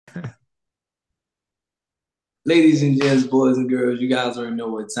Ladies and gents, boys and girls, you guys already know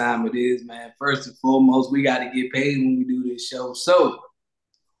what time it is, man. First and foremost, we got to get paid when we do this show. So,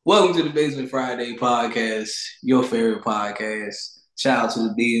 welcome to the Basement Friday podcast, your favorite podcast. Shout out to the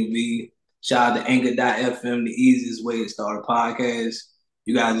DMV. Shout out to Anchor.fm, the easiest way to start a podcast.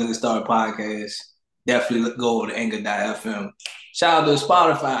 You guys looking to start a podcast, definitely go to Anchor.fm. Shout out to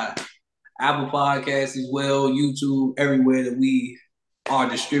Spotify, Apple Podcasts as well, YouTube, everywhere that we are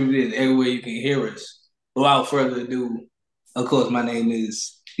distributed, everywhere you can hear us. Without further ado, of course, my name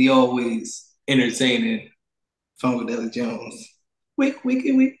is the always entertaining Funkadelic Jones. Week.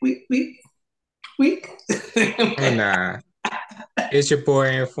 Hey, nah. It's your boy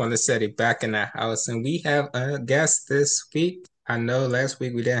Aaron City back in the house, and we have a guest this week. I know last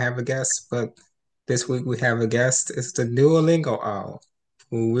week we didn't have a guest, but this week we have a guest. It's the Duolingo Owl,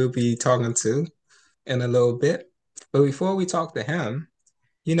 who we'll be talking to in a little bit. But before we talk to him,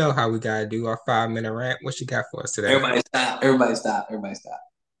 you know how we gotta do our 5 minute rant. What you got for us today? Everybody stop. Everybody stop. Everybody stop.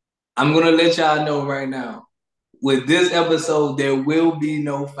 I'm gonna let y'all know right now. With this episode, there will be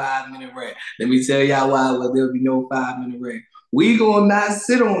no 5 minute rant. Let me tell y'all why there'll be no 5 minute rant. We gonna not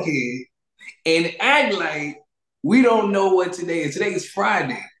sit on here and act like we don't know what today is. Today is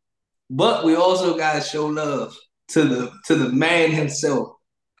Friday. But we also gotta show love to the man himself,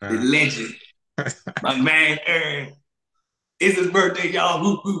 the Uh, legend, my man Aaron. It's his birthday,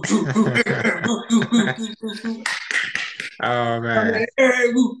 y'all. oh My man, man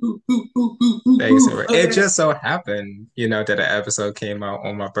Aaron. thanks. It Okay. just so happened, that the episode came out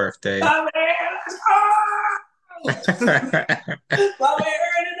on my birthday. My man, let's go. My man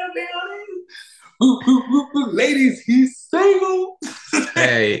Aaron in the building. Ladies, he's single.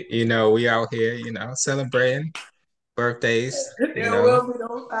 Hey, we out here, celebrating birthdays, There will be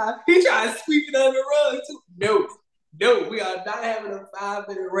no five. He tried to sweep it under the rug too. No, no, we are not having a 5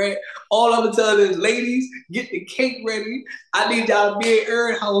 minute rant. All I'm gonna tell is, ladies, get the cake ready. I need y'all to be at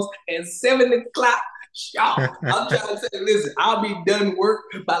Aaron house at 7 o'clock. Y'all, I'm trying to say, listen, I'll be done work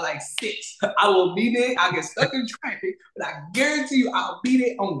by like 6. I will be there. I get stuck in traffic, but I guarantee you I'll be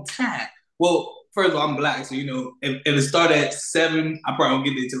there on time. Well, first of all, I'm black, so if it started at 7, I probably won't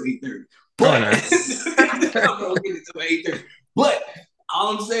get there until 8:30. Oh, But nice. I'm gonna get it to 8:30. But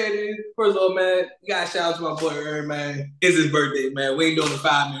all I'm saying is, first of all, man, you gotta shout out to my boy Aaron, man. It's his birthday, man. We ain't doing the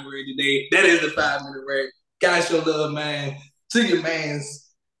 5 minute rate today. That is the 5 minute rate. Gotta show love, man, to your mans.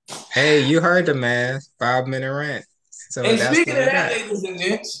 Hey, you heard the man, 5 minute rant. So And that's speaking what of we that, got. ladies and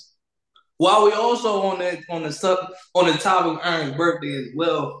gents, while we also on the topic of Aaron's birthday as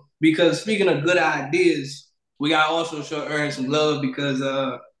well, because speaking of good ideas, we gotta also show Aaron some love because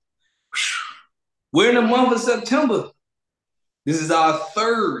we're in the month of September. This is our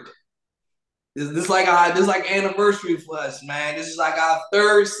third. This like anniversary for us, man. This is like our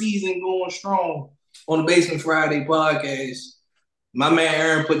third season going strong on the Basement Friday podcast. My man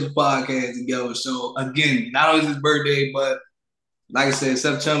Aaron put this podcast together. So again, not only his birthday, but like I said,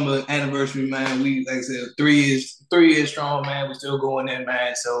 September anniversary, man. We like I said, 3 years strong, man. We still going in,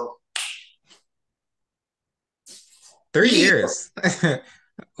 man. So 3 years. yeah.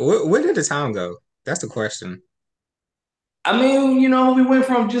 Where did the time go? That's the question. I mean, we went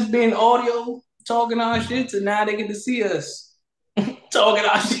from just being audio talking our shit to now they get to see us talking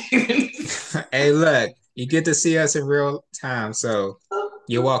our shit. Hey, look, you get to see us in real time, so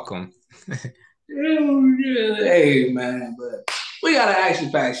you're welcome. Hey man, but we got an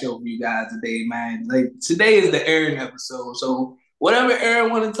action packed show for you guys today, man. Like today is the Aaron episode, so whatever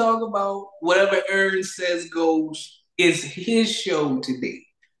Aaron want to talk about, whatever Aaron says goes. It's his show today.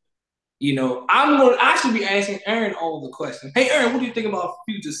 I should be asking Aaron all the questions. Hey Aaron, what do you think about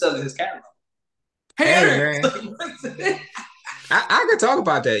Future selling his catalog? Hey Hey, Aaron. man, I could talk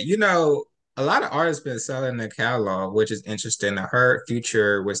about that. A lot of artists been selling the catalog, which is interesting. I heard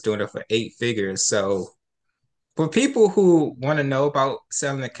Future was doing it for 8 figures, so for people who want to know about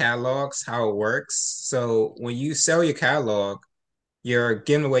selling the catalogs, how it works, so when you sell your catalog, you're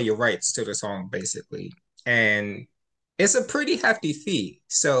giving away your rights to the song, basically. And it's a pretty hefty fee.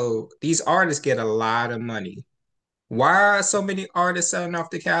 So these artists get a lot of money. Why are so many artists selling off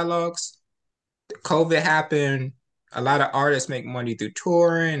the catalogs? COVID happened. A lot of artists make money through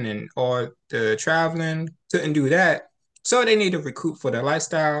touring and or the traveling. Couldn't do that. So they need to recoup for their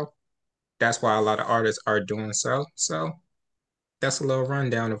lifestyle. That's why a lot of artists are doing so. So that's a little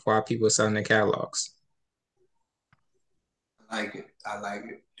rundown of why people are selling their catalogs. I like it. I like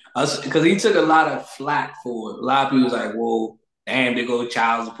it. Because he took a lot of flack for it. A lot of people was like, "Whoa, damn, they go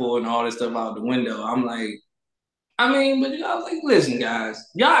child support and all this stuff out the window." I'm like, I mean, but y'all like, listen, guys,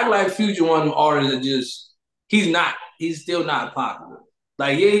 y'all act like Future one of them artists that just he's not. He's still not popular.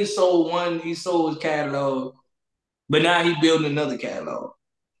 Like, yeah, he sold his catalog. But now he building another catalog.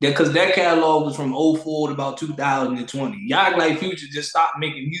 Because that catalog was from '04 to about 2020. Y'all act like Future just stopped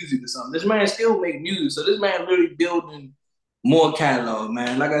making music or something. This man still make music. So this man really building more catalog,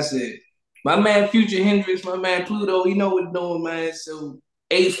 man. Like I said, my man Future Hendrix, my man Pluto, he know what he's doing, man. So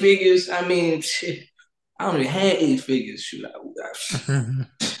 8 figures, I mean, shit, I don't even have 8 figures. Shoot, I'm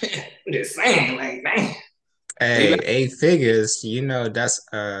just saying, like, man. Hey, 8 figures, that's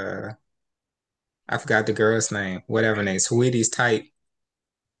I forgot the girl's name, whatever name, Sweetie's type.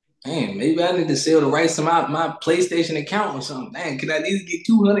 Man, maybe I need to sell the rights to my PlayStation account or something. Man, can I at least get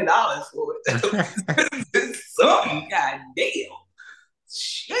 $200 for it? Something, goddamn. That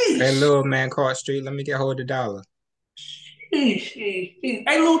Sheesh. little man called Street, let me get hold of the dollar. Sheesh, sheesh, sheesh.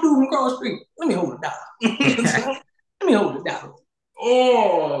 Hey, little dude from cross street, let me hold a dollar. Let me hold a dollar.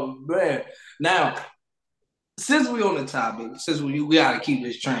 Oh man. Now, since we on the topic, since we gotta keep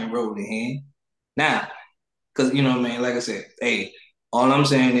this train rolling here. Now, because you know what I mean, like I said, hey, all I'm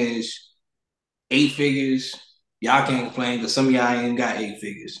saying is 8 figures. Y'all can't complain because some of y'all ain't got 8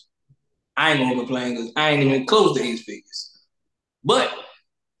 figures. I ain't gonna complain because I ain't even close to 8 figures. But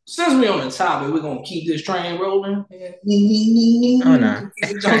since we on the topic, we're gonna keep this train rolling. Oh no.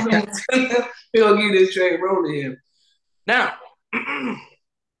 We're gonna keep this train rolling here. Now,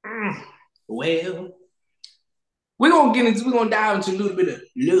 well, we're gonna dive into a little bit of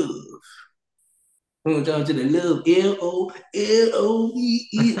love. We're gonna jump to the love LOVE while we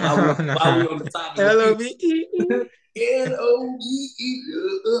on the topic of future. LOVE.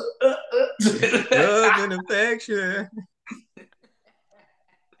 LOVE. Love and affection.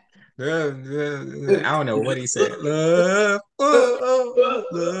 I don't know what he said. Love. Love.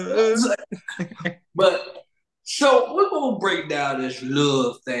 But so we're gonna break down this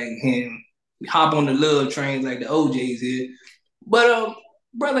love thing and hop on the love train like the OJs here. But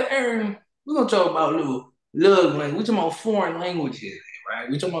brother Aaron, we're gonna talk about a little love language. We're talking about foreign languages, right?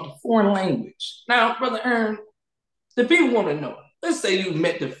 We're talking about the foreign language. Now, brother Aaron, the people want to know. Let's say you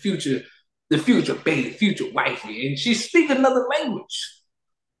met the future baby, future wifey, and she speak another language.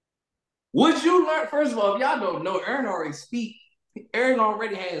 Would you learn? First of all, if y'all don't know, Aaron already speak. Aaron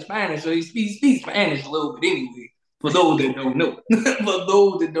already has Spanish, so he speaks Spanish a little bit anyway. For those that don't know, for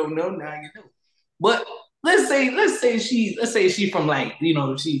those that don't know, now you know. But let's say she from like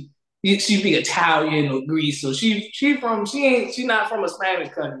she be Italian or Greece, so she not from a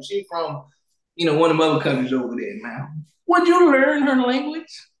Spanish country. She from one of the other countries over there. Now, would you learn her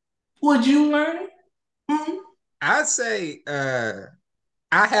language? Would you learn it? Mm-hmm. I'd say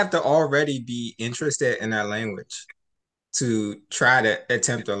I have to already be interested in that language to try to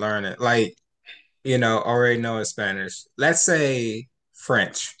attempt to learn it. Like, already knowing Spanish. Let's say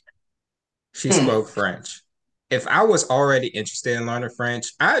French. She Hmm. spoke French. If I was already interested in learning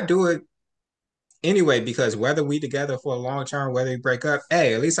French, I'd do it anyway because whether we together for a long term, whether we break up,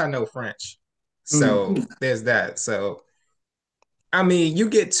 hey, at least I know French. So Mm-hmm. there's that. So I mean, you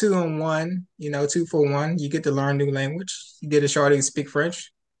get 2 in 1, 2 for 1. You get to learn new language. You get a shorty to speak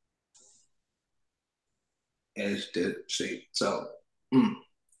French. As to see. So, mm.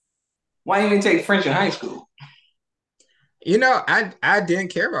 Why you didn't take French in high school? I didn't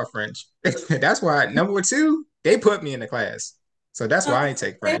care about French. That's why number two, they put me in the class. So that's why I didn't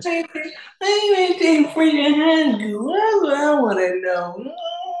take I French. didn't take French in high school. That's what I want to know. No.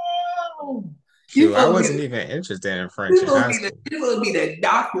 You Shoot, I supposed to wasn't be even interested in you French in supposed high to be the school. you supposed to be the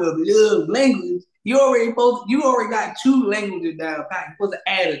doctor of love language. You already got 2 languages down pat. You're supposed to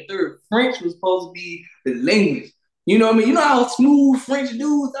add a third. French was supposed to be the language. You know what I mean? You know how smooth French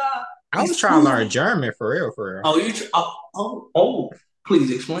dudes are? I They was trying to smooth. learn German for real, for real. Oh,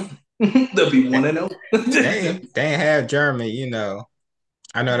 please explain. The people want They, to know. they ain't have German.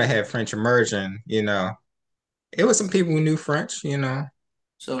 I know they had French immersion. It was some people who knew French.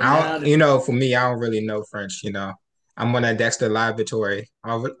 So now the For me, I don't really know French. I'm on that Dexter Laboratory.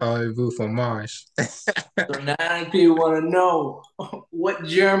 Au revoir for Mars. So now the people want to know what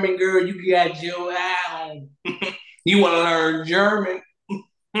German girl you got your eye on. You want to learn German?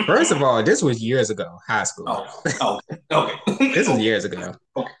 First of all, this was years ago, high school. Oh, okay, okay, This was okay, years ago.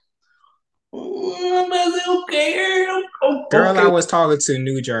 okay. Okay, Girl I okay. was talking to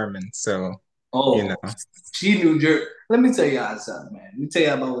knew German, so you know. Oh, she knew German. Let me tell y'all something, man. Let me tell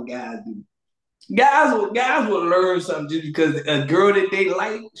y'all about what guys do. Guys will learn something just because a girl that they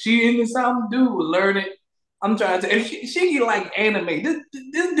like, she into something, dude will learn it. I'm trying to. If she like anime. This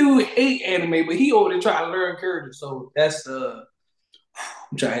dude hate anime, but he over there trying to learn character. So that's I'm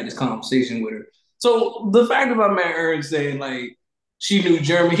trying to have this conversation with her. So the fact about Matt Aaron saying like she knew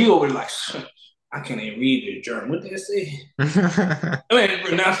German, he over there like I can't even read the German. What did that say? I mean,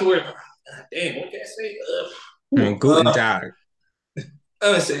 pronounce the word. Damn, what did that say? Guten Tag.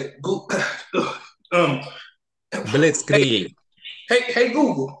 I said, um, Blitzkrieg. hey,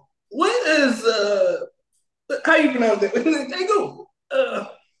 Google, what is how you pronounce that? Hey, Google,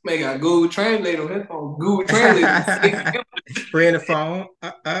 man, got Google Translate on his phone. Google Translate. Read the phone.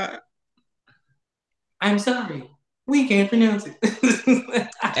 I'm sorry, we can't pronounce it.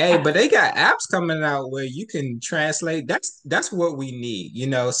 Hey, but they got apps coming out where you can translate. That's what we need. You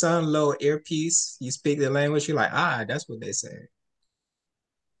know, some little earpiece, you speak the language, you're like, that's what they say.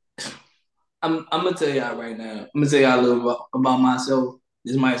 I'm gonna tell y'all right now. I'm gonna tell y'all a little about myself.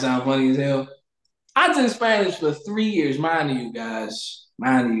 This might sound funny as hell. I took Spanish for 3 years, mind you guys,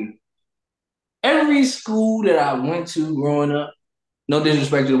 mind you. Every school that I went to growing up, no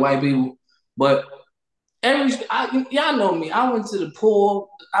disrespect to the white people, but y'all know me. I went to the poor.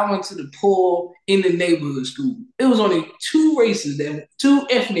 I went to the poor in the neighborhood school. It was only two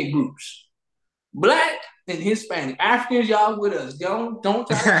ethnic groups, black and Hispanic. Africans, y'all with us. Don't try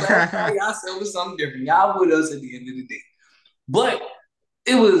to classify yourself as something different. Y'all with us at the end of the day. But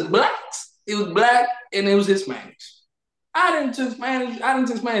it was blacks, it was black, and it was Hispanics. I didn't took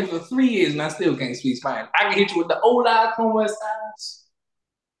Spanish for 3 years, and I still can't speak Spanish. I can hit you with the hola, como estás?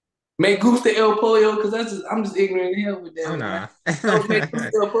 Me gusta el pollo, because I'm just ignorant in hell with that Oh one, man. no. Oh, me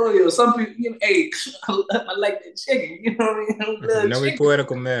gusta el pollo. Some people, hey, I like that chicken. You know what I mean? I love No me chicken. puedo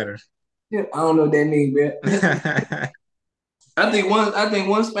comer. Yeah, I don't know what that means, man. I think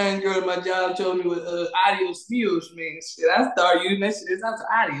one Spanish girl at my job told me what adios mios means. Shit, I started using that shit. It's not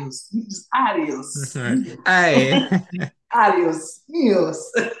adios. Just adios. Hey. Adios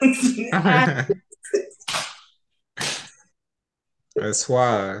mios.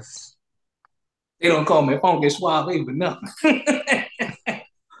 Suave. They don't call me funky suave but nothing.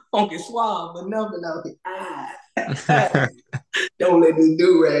 Funky suave but nothing. I'll be don't let this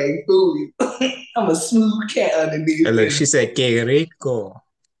do rag fool you. I'm a smooth cat underneath Look, this. she said que rico.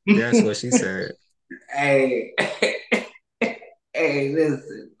 That's what she said. Hey, hey,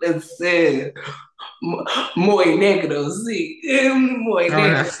 listen. Muy negro, sí. Muy Oh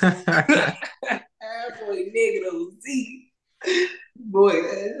no. negro. Muy negro, sí. Boy.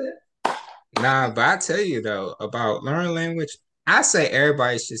 Nah, but I tell you though, about learning language, I say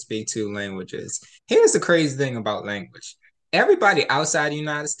everybody should speak two languages. Here's the crazy thing about language. Everybody outside the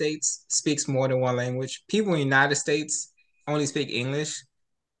United States speaks more than one language. People in the United States only speak English,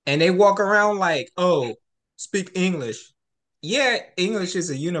 and they walk around like, oh, speak English. Yeah, English is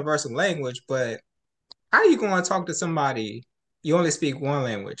a universal language, but how are you going to talk to somebody you only speak one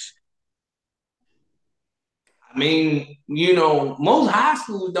language? I mean, most high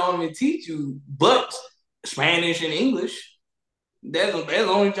schools don't even teach you but Spanish and English. That's the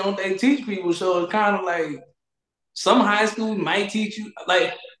only thing they teach people. So it's kind of like some high schools might teach you.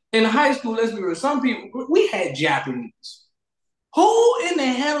 Like in high school, let's be real, some people, we had Japanese. Who in the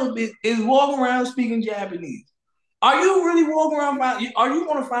hell is walking around speaking Japanese? Are you really walking around? Are you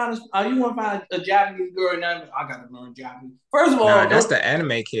want to find? Are you want to find a Japanese girl and I gotta learn Japanese? First of Nah, all, that's don't the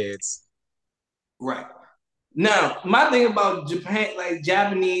anime kids. right now. My thing about Japan, like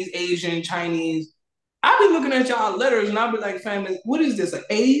Japanese, Asian, Chinese, I be looking at y'all letters and I'll be like, fam, what is this? An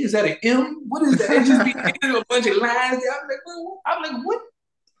A? Is that an M? What is that? It just be a bunch of lines. I'm like, what?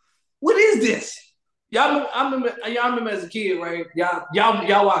 What is this? Y'all remember as a kid, right? Y'all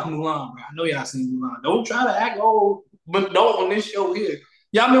watch Mulan, bro. I know y'all seen Mulan. Don't try to act old, but don't on this show here.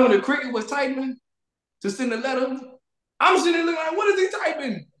 Y'all remember when the cricket was typing to send a letter? I'm sitting there looking like, what is he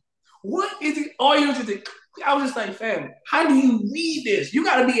typing? What is it? All you just I was just like, fam, how do you read this? You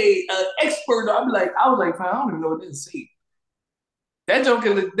gotta be a expert. I was like, fam, I don't even know what this is.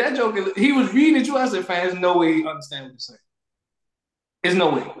 He was reading it to us. I said, fam, there's no way he understands what he's saying. There's no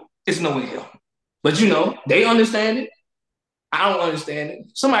way. It's no way, hell. But they understand it. I don't understand it.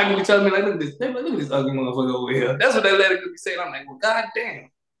 Somebody could be telling me, like, look at this. Look at this ugly motherfucker over here. That's what that letter could be saying. I'm like, well,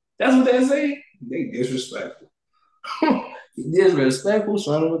 goddamn. That's what they say? They disrespectful. Disrespectful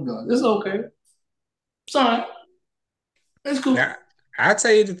son of a gun. It's okay. Son, it's cool. Now, I'll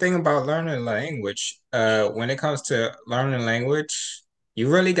tell you the thing about learning language. When it comes to learning language, you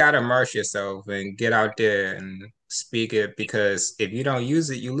really got to immerse yourself and get out there and speak it because if you don't use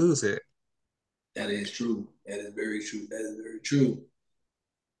it, you lose it. That is true. That is very true. That is very true.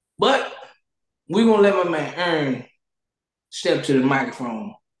 But we're gonna let my man Ern step to the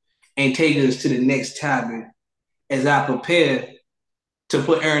microphone and take us to the next topic as I prepare to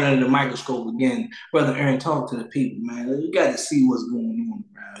put Aaron under the microscope again. Brother Aaron, talk to the people, man. You got to see what's going on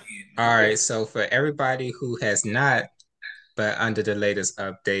around here, All man. right, so for everybody who has not but under the latest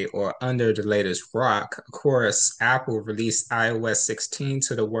update or under the latest rock, of course, Apple released iOS 16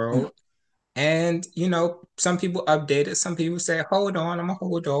 to the world. And some people update it. Some people say, hold on, I'm gonna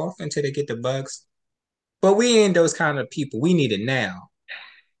hold off until they get the bugs. But we ain't those kind of people. We need it now.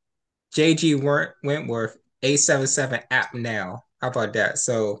 JG Wentworth, 877 app now. How about that?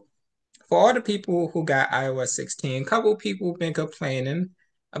 So for all the people who got iOS 16, a couple people have been complaining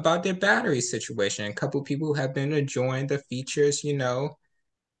about their battery situation. A couple people have been enjoying the features,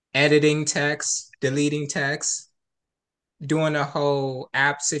 editing text, deleting text, doing a whole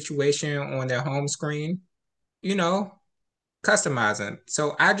app situation on their home screen, you know, customizing.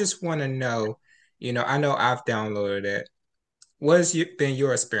 So I just want to know, I know I've downloaded it. Been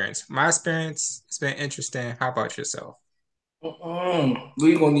your experience? My experience has been interesting. How about yourself?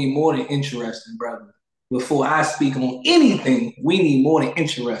 We're gonna need more than interesting, brother. Before I speak on anything, we need more than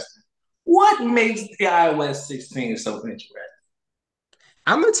interesting. What makes the iOS 16 so interesting?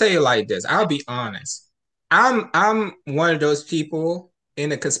 I'm gonna tell you like this. I'll be honest. I'm one of those people in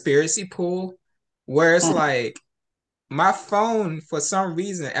the conspiracy pool where it's Mm. like my phone, for some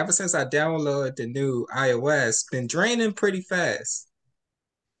reason, ever since I downloaded the new iOS, been draining pretty fast.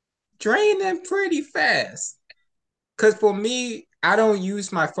 Draining pretty fast. Because for me, I don't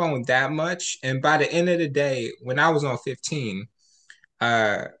use my phone that much. And by the end of the day, when I was on 15,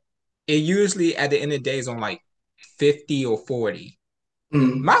 uh, it usually at the end of the day is on like 50 or 40.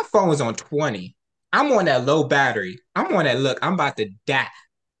 Mm. My phone is on 20. I'm on that low battery. I'm on that look. I'm about to die.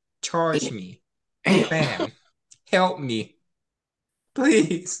 Charge me. Damn. Bam. Help me.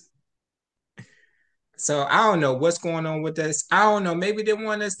 Please. So I don't know what's going on with this. I don't know. Maybe they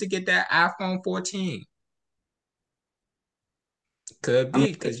want us to get that iPhone 14. Could I be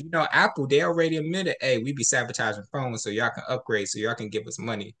mean, because Apple, they already admitted, hey, we be sabotaging phones so y'all can upgrade, so y'all can give us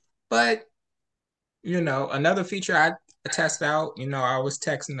money. But another feature I tested out, I was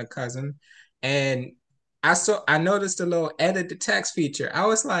texting a cousin and I noticed a little edit the text feature. I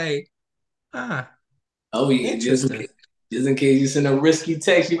was like, ah, oh yeah, interesting. just in case you send a risky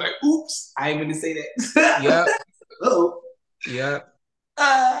text, you're like, oops, I ain't gonna say that. Yep, Oh. yep.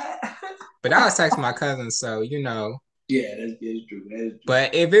 Uh, But I was texting my cousin, so yeah, that's true. That is true.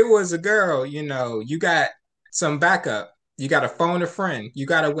 But if it was a girl, you got some backup. You got to phone a friend. You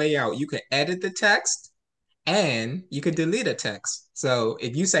got a way out. You can edit the text and you could delete a text. So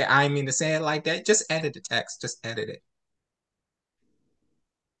if you say I mean to say it like that, just edit the text. Just edit it.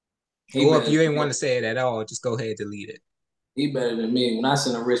 He Or if better. you ain't want to say it at all, just go ahead and delete it. He better than me. When I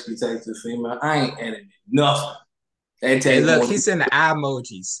send a risky text to a female, I ain't editing nothing. That Hey, text look, going, he's in the eye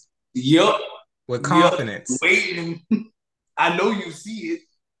emojis yup, with yup, confidence. waiting. I know you see it.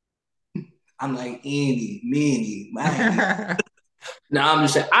 I'm like, Andy, Manny, man. No, I'm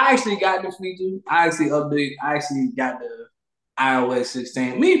just saying. I actually got the feature. I actually update. I actually got the iOS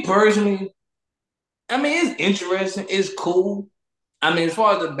 16. Me personally, I mean, it's interesting. It's cool. I mean, as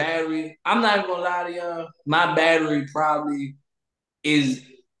far as the battery, I'm not gonna lie to y'all. My battery probably is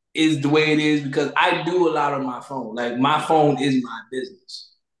is the way it is because I do a lot on my phone. Like my phone is my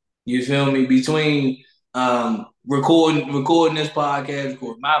business. You feel me? Between recording this podcast,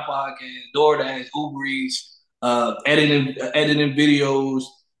 recording my podcast, DoorDash, Uber Eats, editing videos.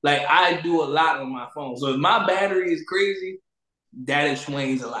 Like I do a lot on my phone. So if my battery is crazy, that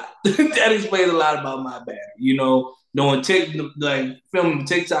explains a lot. That explains a lot about my battery. Doing like filming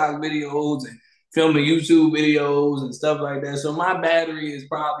TikTok videos and filming YouTube videos and stuff like that. So my battery is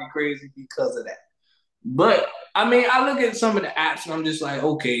probably crazy because of that. But I mean, I look at some of the apps and I'm just like,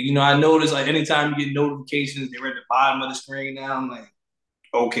 okay, I notice like anytime you get notifications, they're at the bottom of the screen now. I'm like,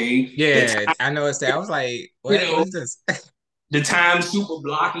 okay, Yeah, I noticed that. I was like, you what? What know, is this? the time super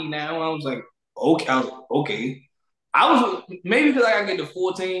blocky now. I was like, okay, okay. I was maybe because I gotta get the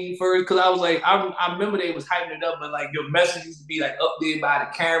 14 first, because I was like, I remember they was hyping it up, but like your message used to be like updated by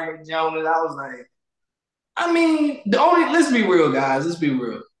the camera, and I was like, I mean, let's be real, guys, let's be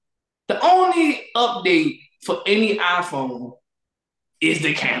real. The only update for any iPhone is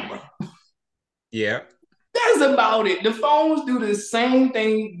the camera. Yeah. That's about it. The phones do the same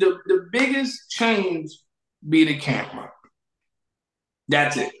thing. The biggest change be the camera.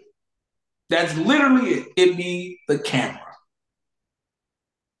 That's it. That's literally it. It be the camera.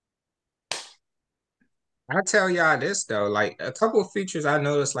 I tell y'all this though, like a couple of features I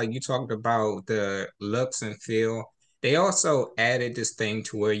noticed, like you talked about the looks and feel. They also added this thing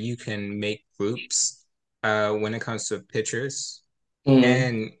to where you can make groups when it comes to pictures. Mm.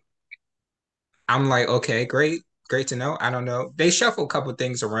 And I'm like, okay, great, great to know. I don't know. They shuffle a couple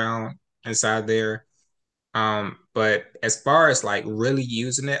things around inside there. But as far as like really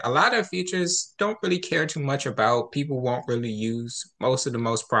using it, a lot of features don't really care too much about. People won't really use. Most of the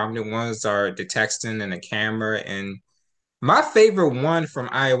most prominent ones are the texting and the camera and My favorite one from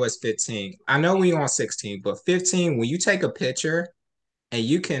iOS 15. I know we on 16, but 15, when you take a picture and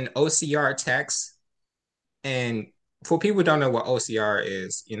you can OCR text, and for people who don't know what OCR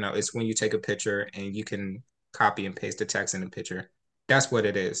is, it's when you take a picture and you can copy and paste the text in the picture. That's what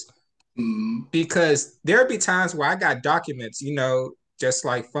it is. Mm. Because there'll be times where I got documents, just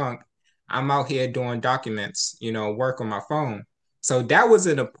like Funk. I'm out here doing documents, work on my phone. So that was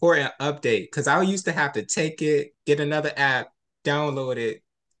an important update because I used to have to take it, get another app, download it,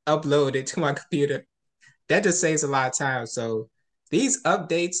 upload it to my computer. That just saves a lot of time. So these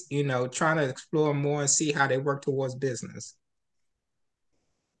updates, trying to explore more and see how they work towards business.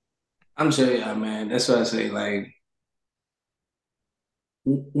 I'm telling you, man. That's what I say. Like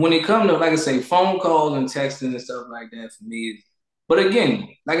when it comes to, like I say, phone calls and texting and stuff like that for me. But again,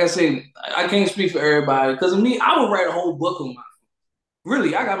 like I say, I can't speak for everybody because of me, I would write a whole book on my.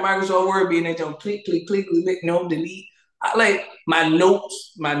 Really, I got Microsoft Word being there, click, click, click, click, no, delete. I like my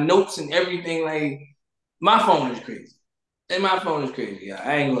notes and everything. Like my phone is crazy. And my phone is crazy, yeah.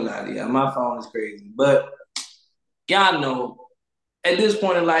 I ain't gonna lie to you. My phone is crazy. But y'all know, at this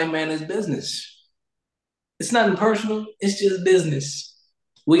point in life, man, it's business. It's nothing personal. It's just business.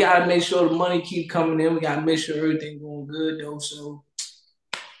 We gotta make sure the money keep coming in. We gotta make sure everything going good though. So,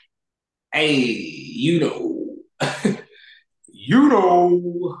 hey, you know.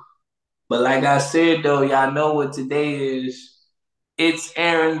 But like I said though, y'all know what today is. It's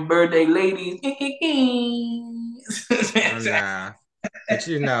Aaron's birthday, ladies. Oh, nah. But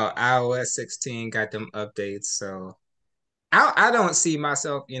iOS 16 got them updates. So I don't see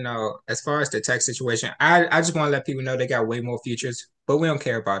myself, as far as the tech situation, I just want to let people know they got way more features, but we don't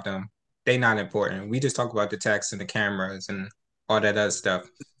care about them. They not important. We just talk about the text and the cameras and all that other stuff.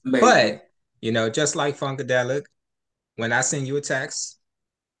 Basically, But, just like Funkadelic, when I send you a text,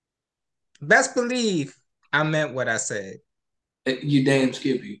 best believe I meant what I said. you damn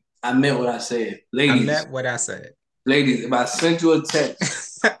Skippy. I meant what I said. I Ladies, meant what I said. ladies, if I sent you a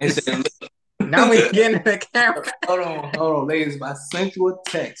text and said, Now we get in the camera. hold on, ladies, if I sent you a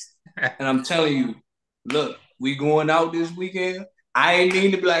text and I'm telling you, look, we going out this weekend, I ain't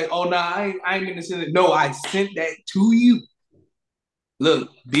mean to be like, oh, no, I ain't mean to send it. No, I sent that to you. Look,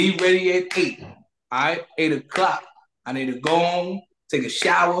 be ready at 8. All right, 8 o'clock. I need to go home, take a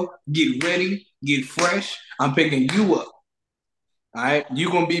shower, get ready, get fresh. I'm picking you up. All right,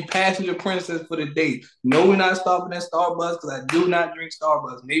 you're gonna be passenger princess for the day. No, we're not stopping at Starbucks because I do not drink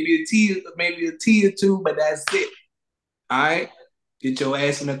Starbucks. Maybe a tea or two, but that's it. All right, get your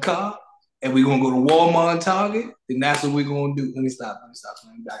ass in the car, and we're gonna go to Walmart and Target, and that's what we're gonna do. Let me stop. Let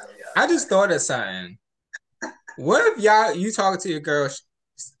me back up, I just thought of something. What if you talk to your girl,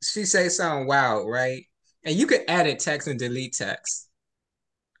 she say something wild, right? And you could edit text and delete text.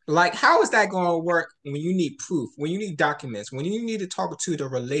 Like, how is that going to work when you need proof, when you need documents, when you need to talk to the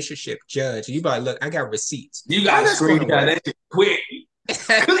relationship judge? You be like, look, I got receipts. You How got to that's going to screenshot work? that shit quick.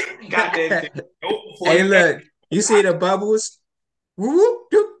 Got that shit. Hey, look, you see the bubbles? Whoop,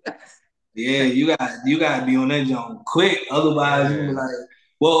 whoop. Yeah, you gotta be on that joint quick. Otherwise, you be Yeah. like,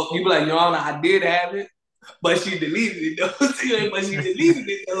 well, you be like, Your Honor, I did have it, but she deleted it though. But she deleted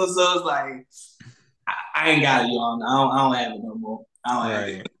it though, so it's like I ain't got it, Your Honor. I don't have it no more. I don't have Right.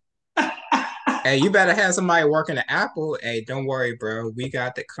 it. Hey, you better have somebody working at Apple. Hey, don't worry, bro. We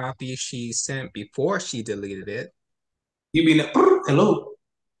got the copy she sent before she deleted it. You be like, hello.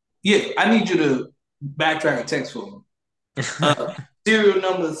 Yeah, I need you to backtrack a text for me. Uh, serial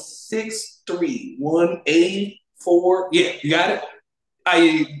number 63184. Yeah, you got it.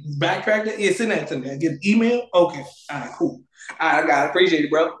 I backtracked it. Yeah, send that to me. I get an email. Okay. All right, cool. All right, I got it. Appreciate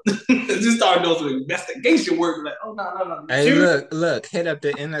it, bro. Just start doing some investigation work. Like, oh no. You Hey, serious? look, hit up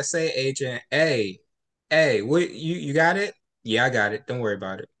the NSA agent. Hey, what you got it? Yeah, I got it. Don't worry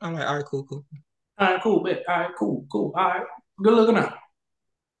about it. I'm like, all right, cool. All right, cool, bet. All right, cool. All right. Good looking out.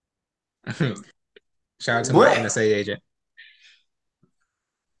 Shout out to my But NSA agent.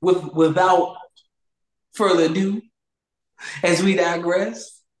 without further ado, as we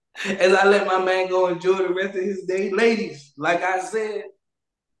digress, as I let my man go enjoy the rest of his day, ladies, like I said,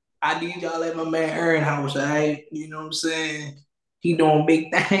 I need y'all let my man Aaron house, all right? You know what I'm saying? He doing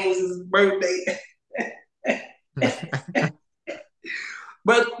big things. It's his birthday.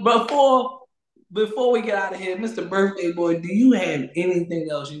 But before we get out of here, Mr. Birthday Boy, do you have anything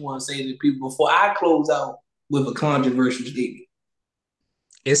else you want to say to people before I close out with a controversial statement?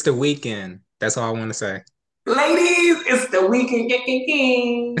 It's the weekend. That's all I want to say. Ladies, it's the weekend.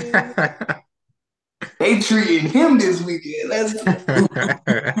 They treating him this weekend. Let's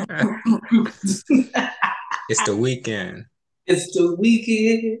It's the weekend. It's the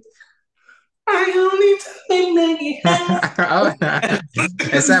weekend. I only time that you have Oh, nah.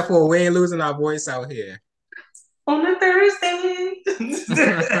 Except for we ain't losing our voice out here. on a Thursday.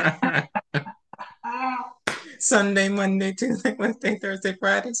 Sunday, Monday, Tuesday, Wednesday, Thursday,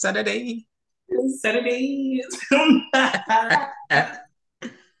 Friday, Saturday. Saturday.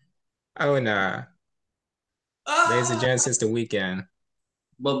 Oh, nah. Ladies and gents, it's the weekend.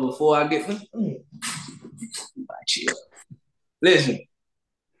 But before I get chill. Listen,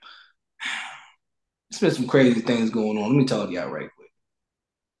 there's been some crazy things going on. Let me talk to y'all right quick.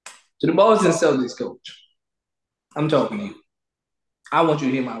 To the Boston Celtics coach, I'm talking to you. I want you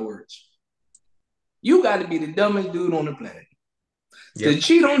to hear my words. You got to be the dumbest dude on the planet to Yep.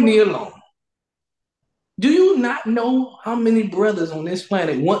 cheat on Nia Long. Do you not know how many brothers on this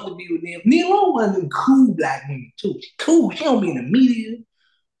planet want to be with Nia? Nia Long one of them cool black women too. She cool. She don't be in the media.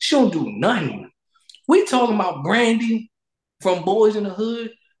 She don't do nothing. We talking about Brandy from Boys in the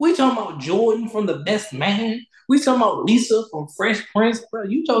Hood. We talking about Jordan from The Best Man. We talking about Lisa from Fresh Prince. Bro,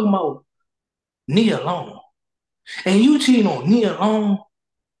 you talking about Nia Long. And you cheating on Nia Long?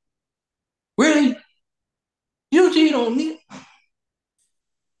 Really? You cheat on Nia?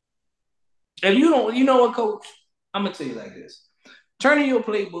 If you don't, you know what, coach? I'm gonna tell you like this. Turn in your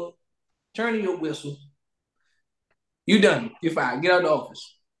playbook, turn in your whistle. You done. You're fired. Get out of the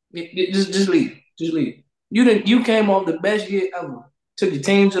office. Just leave. Just leave. You came off the best year ever. Took your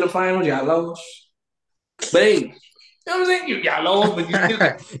team to the finals, y'all lost. But hey, you know what I'm saying? Y'all lost, but you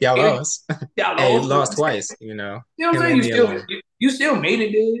still Y'all lost. y'all Hey, lost, but lost twice, you know. you know what I'm Him saying? and me alone. You still made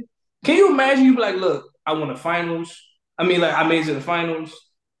it there. Can you imagine you be like, look, I won the finals. I mean, like I made it to the finals,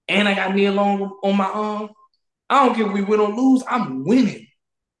 and I got Nia Long on my arm. I don't care if we win or lose, I'm winning.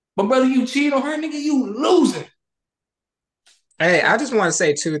 But brother, you cheat on her, nigga, you losing. Hey, I just want to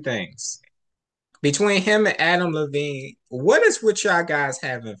say two things. Between him and Adam Levine, what is with y'all guys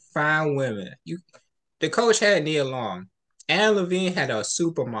having fine women? The coach had Nia Long. Adam Levine had a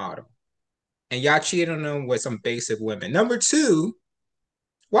supermodel. And y'all cheated on them with some basic women. Number two,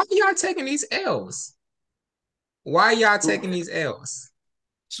 why are y'all taking these L's? Why are y'all taking these L's?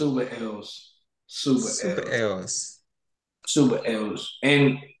 Super L's. Super Super L's. L's. Super L's.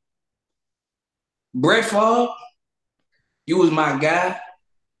 And Brett Favre, you was my guy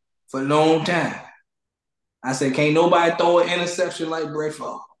for a long time. I said, can't nobody throw an interception like Brett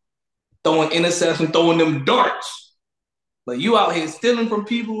Favre. Throwing interception, throwing them darts. But you out here stealing from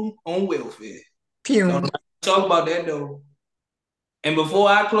people on welfare. Pew. Talk about that though. And before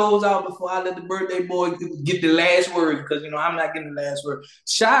I close out, before I let the birthday boy get the last word, because you know I'm not getting the last word.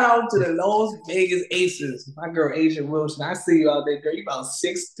 Shout out to the Las Vegas Aces. My girl Asia Wilson. I see you out there, girl. You about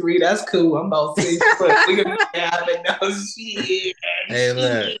 6'3". That's cool. I'm about 6'. We gonna have it now. Shit. Hey,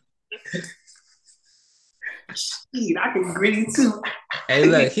 look. Shit. I can gritty too. Hey,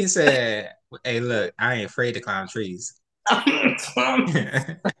 look. He said, hey, look, I ain't afraid to climb trees.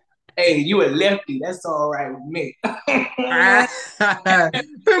 Hey, you a lefty. That's all right with me.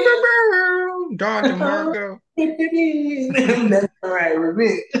 Don DeMarco. That's all right with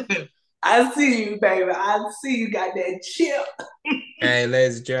me. I see you, baby. I see you got that chip. Hey,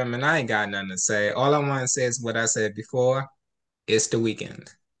 ladies and gentlemen, I ain't got nothing to say. All I want to say is what I said before. It's the weekend.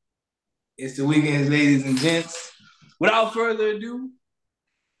 It's the weekend, ladies and gents. Without further ado,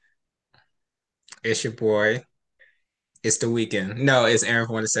 it's your boy. It's the weekend. No, it's Aaron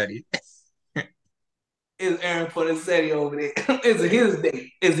Fornasetti. It's Aaron Fornasetti over there. It's his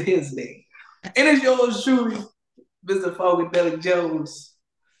day. It's his day. And it's yours truly, Mr. Funkadelic Jones.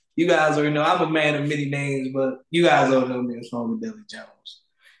 You guys already know I'm a man of many names, but you guys all know me as Funkadelic Jones.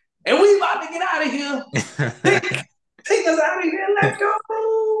 And we about to get out of here. Take us out of here. Let's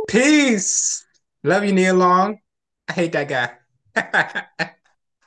go. Peace. Love you, Neil Long. I hate that guy.